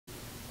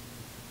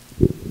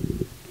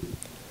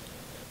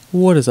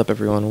What is up,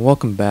 everyone?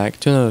 Welcome back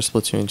to another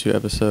Splatoon 2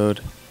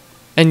 episode.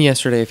 And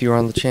yesterday, if you were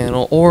on the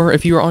channel, or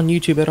if you were on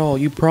YouTube at all,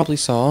 you probably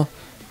saw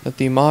that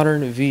the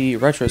Modern v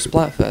Retro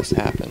Splatfest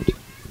happened.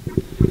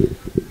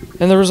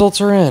 And the results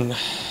are in.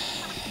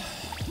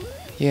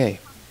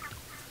 Yay.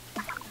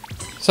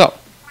 So,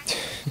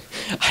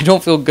 I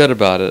don't feel good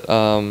about it,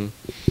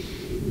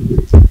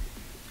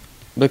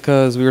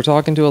 because we were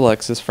talking to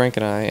Alexis, Frank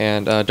and I,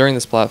 and during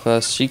the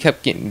Splatfest, she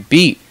kept getting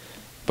beat,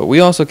 but we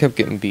also kept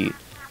getting beat.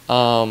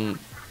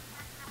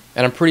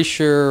 And I'm pretty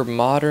sure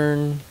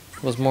Modern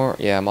was more...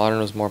 Yeah, Modern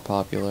was more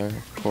popular,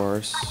 of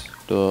course.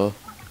 Duh.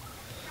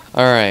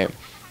 Alright.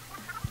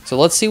 So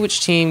let's see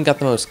which team got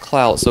the most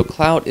clout. So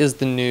clout is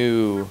the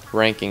new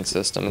ranking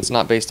system. It's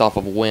not based off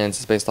of wins,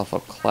 it's based off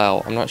of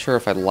clout. I'm not sure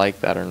if I like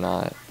that or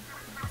not.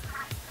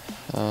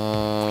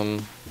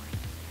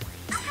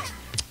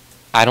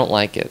 I don't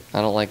like it.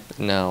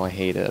 No, I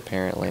hate it,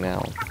 apparently,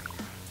 now.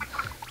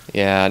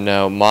 Yeah,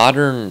 no,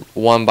 Modern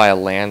won by a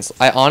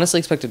landslide. I honestly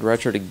expected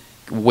Retro to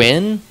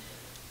win.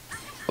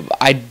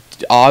 I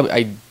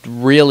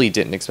really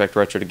didn't expect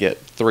Retro to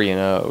get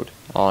 3-0'd,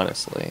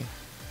 honestly.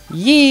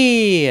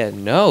 Yeah,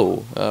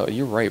 no. Oh,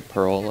 you're right,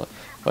 Pearl.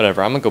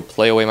 Whatever, I'm gonna go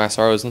play away my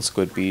sorrows in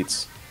Squid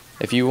Beats.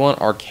 If you want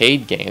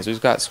arcade games,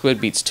 we've got Squid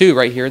Beats 2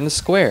 right here in the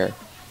square.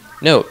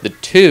 Note, the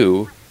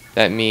 2,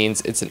 that means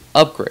it's an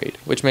upgrade,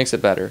 which makes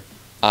it better.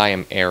 I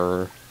am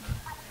error.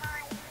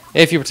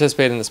 If you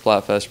participated in the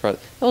Splatfest, that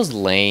was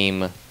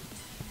lame.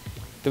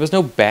 There was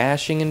no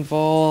bashing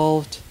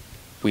involved.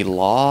 We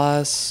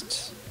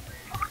lost.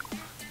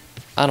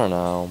 I don't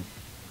know.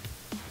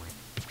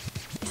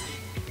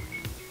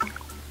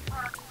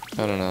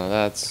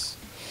 That's...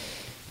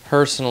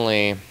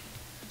 Personally,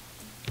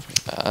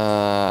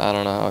 I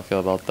don't know how I feel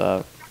about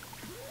that.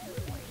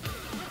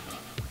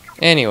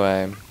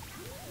 Anyway.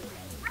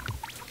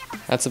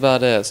 That's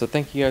about it. So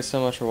thank you guys so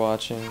much for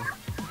watching.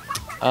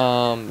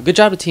 Good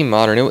job to Team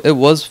Modern. It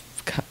was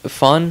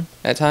fun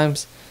at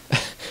times.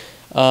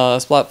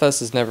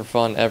 Splatfest is never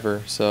fun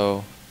ever,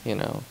 so, you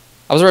know.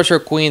 I was a retro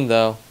queen,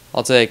 though.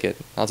 I'll take it.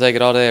 I'll take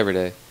it all day, every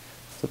day.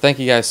 So thank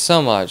you guys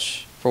so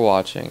much for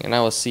watching, and I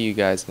will see you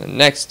guys in the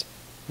next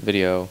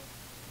video.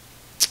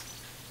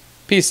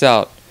 Peace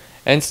out,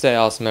 and stay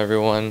awesome,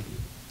 everyone.